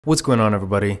What's going on,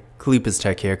 everybody? Kalipa's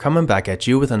Tech here, coming back at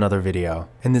you with another video.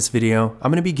 In this video,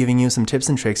 I'm going to be giving you some tips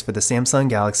and tricks for the Samsung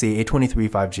Galaxy A23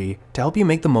 5G to help you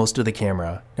make the most of the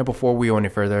camera. Now before we go any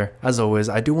further, as always,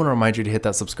 I do want to remind you to hit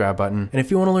that subscribe button, and if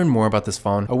you want to learn more about this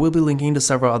phone, I will be linking to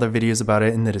several other videos about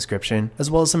it in the description, as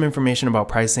well as some information about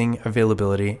pricing,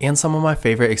 availability, and some of my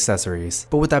favorite accessories.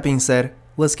 But with that being said,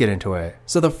 let's get into it.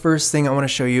 So the first thing I want to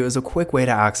show you is a quick way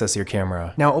to access your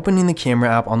camera. Now opening the camera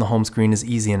app on the home screen is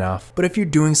easy enough, but if you're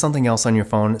doing something else on your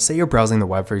phone, say you're browsing the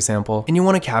web for example, and you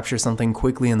want to capture something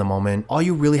quickly in the moment, all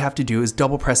you really have to do is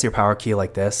double press your power key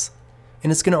like this,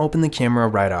 and it's going to open the camera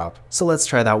right up. So let's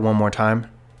try that one more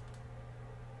time.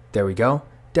 There we go.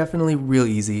 Definitely real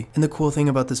easy, and the cool thing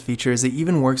about this feature is it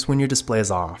even works when your display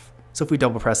is off. So if we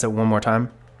double press it one more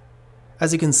time,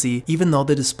 as you can see, even though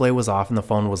the display was off and the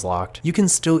phone was locked, you can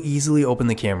still easily open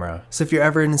the camera. So if you're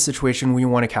ever in a situation where you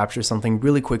want to capture something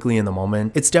really quickly in the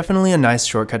moment, it's definitely a nice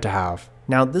shortcut to have.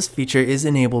 Now this feature is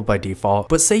enabled by default,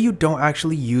 but say you don't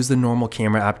actually use the normal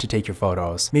camera app to take your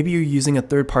photos. Maybe you're using a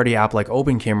third-party app like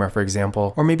Open Camera for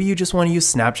example, or maybe you just want to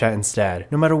use Snapchat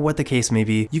instead. No matter what the case may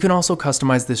be, you can also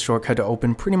customize this shortcut to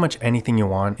open pretty much anything you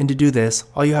want, and to do this,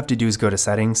 all you have to do is go to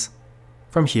Settings.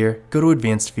 From here, go to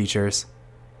Advanced Features.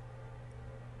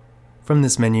 From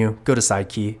this menu, go to Side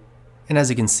Key, and as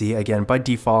you can see, again, by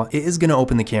default, it is going to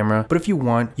open the camera, but if you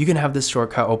want, you can have this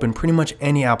shortcut open pretty much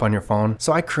any app on your phone.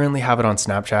 So I currently have it on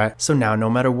Snapchat, so now no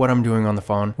matter what I'm doing on the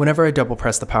phone, whenever I double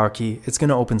press the power key, it's going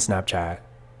to open Snapchat.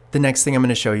 The next thing I'm going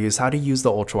to show you is how to use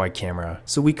the ultra-wide camera.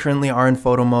 So we currently are in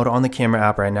photo mode on the camera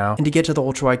app right now, and to get to the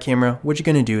ultra-wide camera, what you're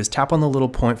going to do is tap on the little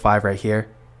 0.5 right here.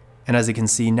 And as you can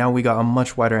see, now we got a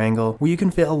much wider angle where you can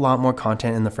fit a lot more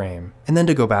content in the frame. And then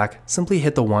to go back, simply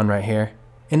hit the 1 right here,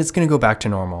 and it's going to go back to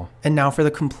normal. And now for the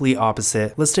complete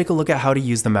opposite, let's take a look at how to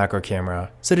use the macro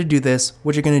camera. So to do this,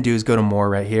 what you're going to do is go to More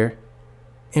right here.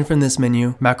 And from this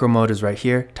menu, macro mode is right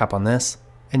here, tap on this.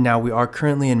 And now we are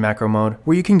currently in macro mode,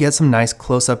 where you can get some nice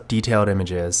close-up detailed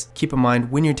images. Keep in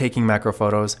mind, when you're taking macro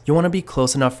photos, you want to be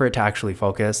close enough for it to actually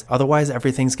focus, otherwise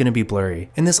everything's going to be blurry.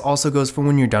 And this also goes for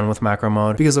when you're done with macro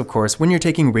mode, because of course, when you're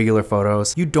taking regular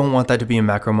photos, you don't want that to be in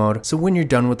macro mode. So when you're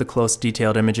done with the close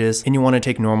detailed images, and you want to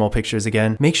take normal pictures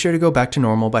again, make sure to go back to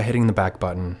normal by hitting the back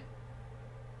button.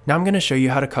 Now I'm going to show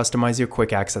you how to customize your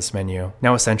quick access menu.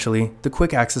 Now essentially, the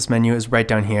quick access menu is right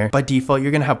down here. By default, you're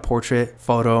going to have portrait,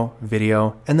 photo,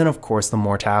 video, and then of course the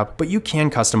More tab, but you can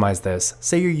customize this.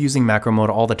 Say you're using macro mode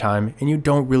all the time and you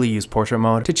don't really use portrait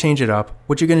mode. To change it up,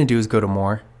 what you're going to do is go to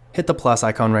More, hit the plus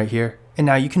icon right here, and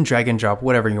now you can drag and drop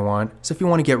whatever you want. So if you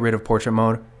want to get rid of portrait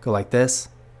mode, go like this,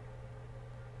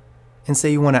 and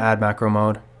say you want to add macro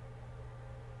mode.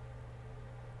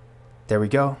 There we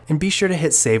go, and be sure to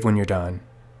hit save when you're done.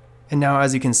 And now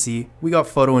as you can see, we got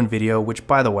photo and video, which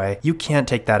by the way, you can't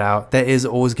take that out. That is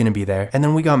always going to be there. And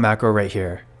then we got macro right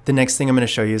here. The next thing I'm going to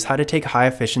show you is how to take high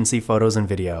efficiency photos and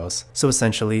videos. So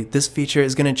essentially, this feature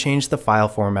is going to change the file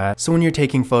format. So when you're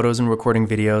taking photos and recording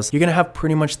videos, you're going to have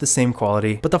pretty much the same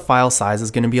quality, but the file size is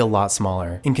going to be a lot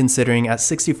smaller. And considering at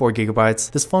 64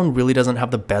 gigabytes, this phone really doesn't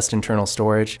have the best internal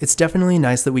storage. It's definitely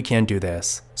nice that we can do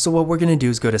this. So what we're going to do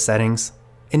is go to Settings.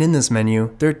 And in this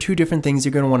menu, there are two different things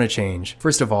you're going to want to change.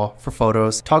 First of all, for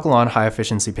photos, toggle on high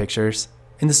efficiency pictures.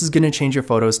 And this is going to change your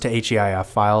photos to HEIF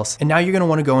files. And now you're going to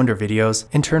want to go under videos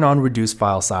and turn on reduce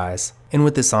file size. And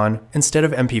with this on, instead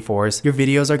of MP4s, your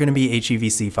videos are going to be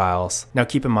HEVC files. Now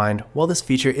keep in mind, while this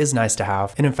feature is nice to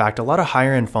have, and in fact a lot of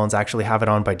higher end phones actually have it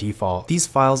on by default, these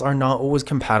files are not always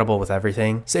compatible with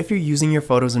everything. So if you're using your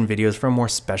photos and videos for a more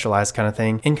specialized kind of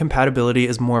thing, and compatibility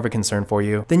is more of a concern for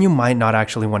you, then you might not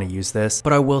actually want to use this.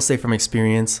 But I will say from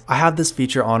experience, I have this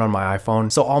feature on my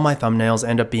iPhone, so all my thumbnails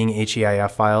end up being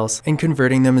HEIF files, and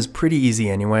converting them is pretty easy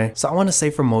anyway. So I want to say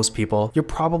for most people, you're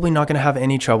probably not going to have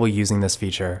any trouble using this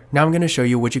feature. Now I'm going to show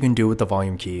you what you can do with the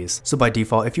volume keys. So by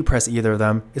default, if you press either of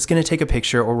them, it's going to take a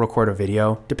picture or record a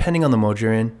video, depending on the mode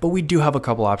you're in, but we do have a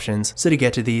couple options. So to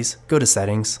get to these, go to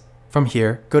Settings. From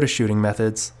here, go to Shooting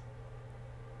Methods.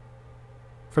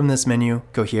 From this menu,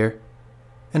 go here.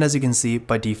 And as you can see,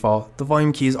 by default, the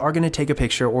volume keys are going to take a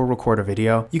picture or record a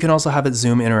video. You can also have it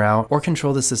zoom in or out, or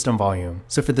control the system volume.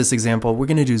 So for this example, we're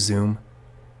going to do zoom.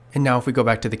 And now if we go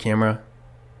back to the camera,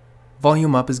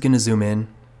 volume up is going to zoom in,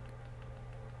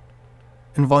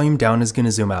 and volume down is going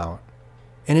to zoom out.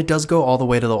 And it does go all the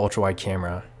way to the ultra-wide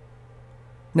camera.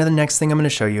 Now the next thing I'm going to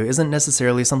show you isn't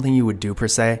necessarily something you would do per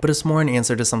se, but it's more an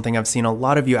answer to something I've seen a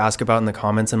lot of you ask about in the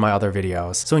comments in my other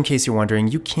videos. So in case you're wondering,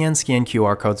 you can scan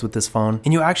QR codes with this phone,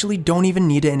 and you actually don't even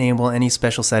need to enable any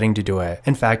special setting to do it.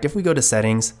 In fact, if we go to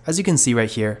settings, as you can see right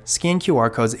here, scan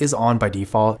QR codes is on by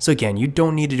default. So again, you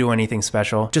don't need to do anything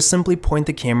special. Just simply point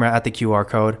the camera at the QR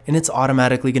code and it's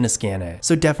automatically going to scan it.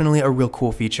 So definitely a real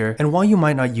cool feature. And while you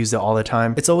might not use it all the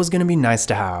time, it's always going to be nice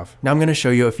to have. Now I'm going to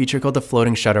show you a feature called the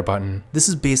floating shutter button. This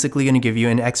is basically going to give you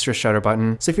an extra shutter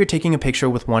button. So if you're taking a picture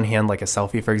with one hand, like a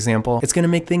selfie for example, it's going to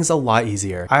make things a lot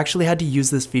easier. I actually had to use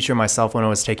this feature myself when I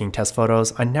was taking test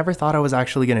photos. I never thought I was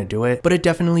actually going to do it, but it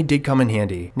definitely did come in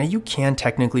handy. Now you can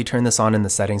technically turn this on in the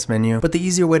settings menu, but the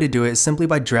easier way to do it is simply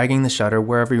by dragging the shutter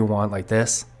wherever you want like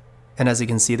this. And as you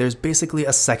can see, there's basically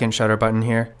a second shutter button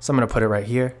here. So I'm going to put it right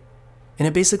here. And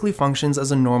it basically functions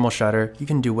as a normal shutter. You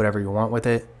can do whatever you want with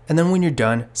it. And then when you're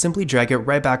done, simply drag it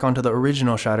right back onto the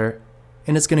original shutter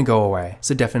and it's going to go away.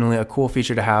 So definitely a cool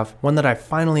feature to have, one that I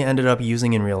finally ended up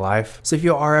using in real life. So if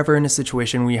you are ever in a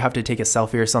situation where you have to take a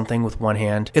selfie or something with one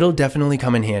hand, it'll definitely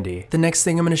come in handy. The next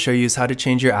thing I'm going to show you is how to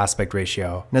change your aspect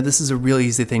ratio. Now this is a real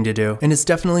easy thing to do, and it's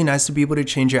definitely nice to be able to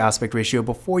change your aspect ratio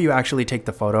before you actually take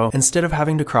the photo instead of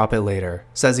having to crop it later.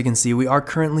 So as you can see, we are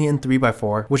currently in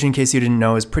 3x4, which in case you didn't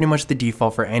know is pretty much the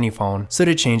default for any phone. So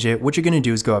to change it, what you're going to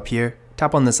do is go up here,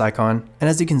 tap on this icon, and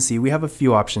as you can see, we have a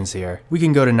few options here. We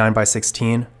can go to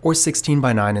 9x16 or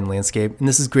 16:9 in landscape, and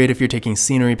this is great if you're taking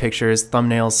scenery pictures,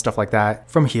 thumbnails, stuff like that.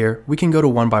 From here, we can go to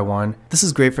 1x1. This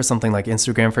is great for something like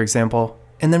Instagram, for example.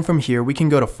 And then from here, we can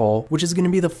go to full, which is going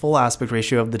to be the full aspect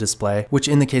ratio of the display, which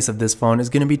in the case of this phone is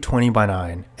going to be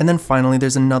 20:9. And then finally,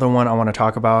 there's another one I want to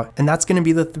talk about, and that's going to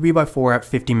be the 3x4 at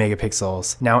 50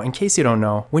 megapixels. Now, in case you don't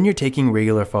know, when you're taking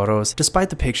regular photos,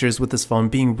 despite the pictures with this phone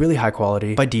being really high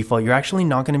quality, by default, you're actually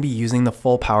not going to be using the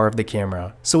full power of the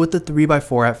camera. So with the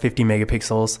 3x4 at 50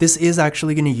 megapixels, this is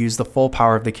actually going to use the full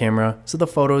power of the camera, so the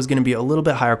photo is going to be a little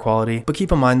bit higher quality, but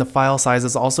keep in mind the file size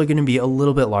is also going to be a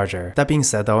little bit larger. That being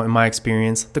said though, in my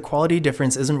experience, the quality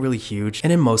difference isn't really huge,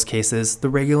 and in most cases, the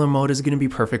regular mode is going to be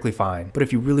perfectly fine. But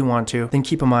if you really want to, then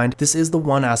keep in mind, this is the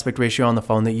one aspect ratio on the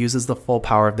phone that uses the full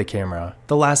power of the camera.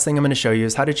 The last thing I'm going to show you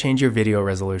is how to change your video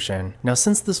resolution. Now,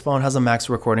 since this phone has a max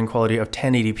recording quality of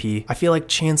 1080p, I feel like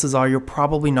chances are you're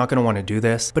probably not going to want to do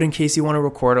this, but in case you want to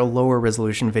record a lower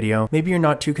resolution video, maybe you're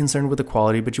not too concerned with the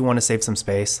quality, but you want to save some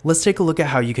space, let's take a look at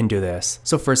how you can do this.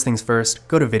 So first things first,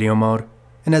 go to video mode.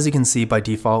 And as you can see by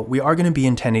default, we are going to be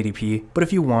in 1080p, but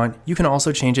if you want, you can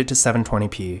also change it to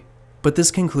 720p. But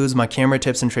this concludes my camera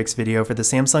tips and tricks video for the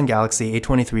Samsung Galaxy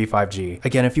A23 5G.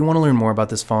 Again, if you want to learn more about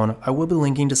this phone, I will be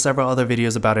linking to several other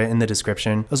videos about it in the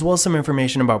description, as well as some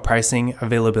information about pricing,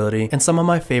 availability, and some of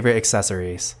my favorite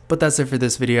accessories. But that's it for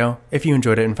this video. If you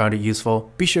enjoyed it and found it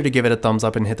useful, be sure to give it a thumbs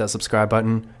up and hit that subscribe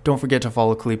button. Don't forget to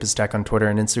follow Khalipa's Tech on Twitter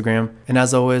and Instagram. And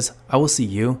as always, I will see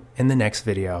you in the next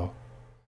video.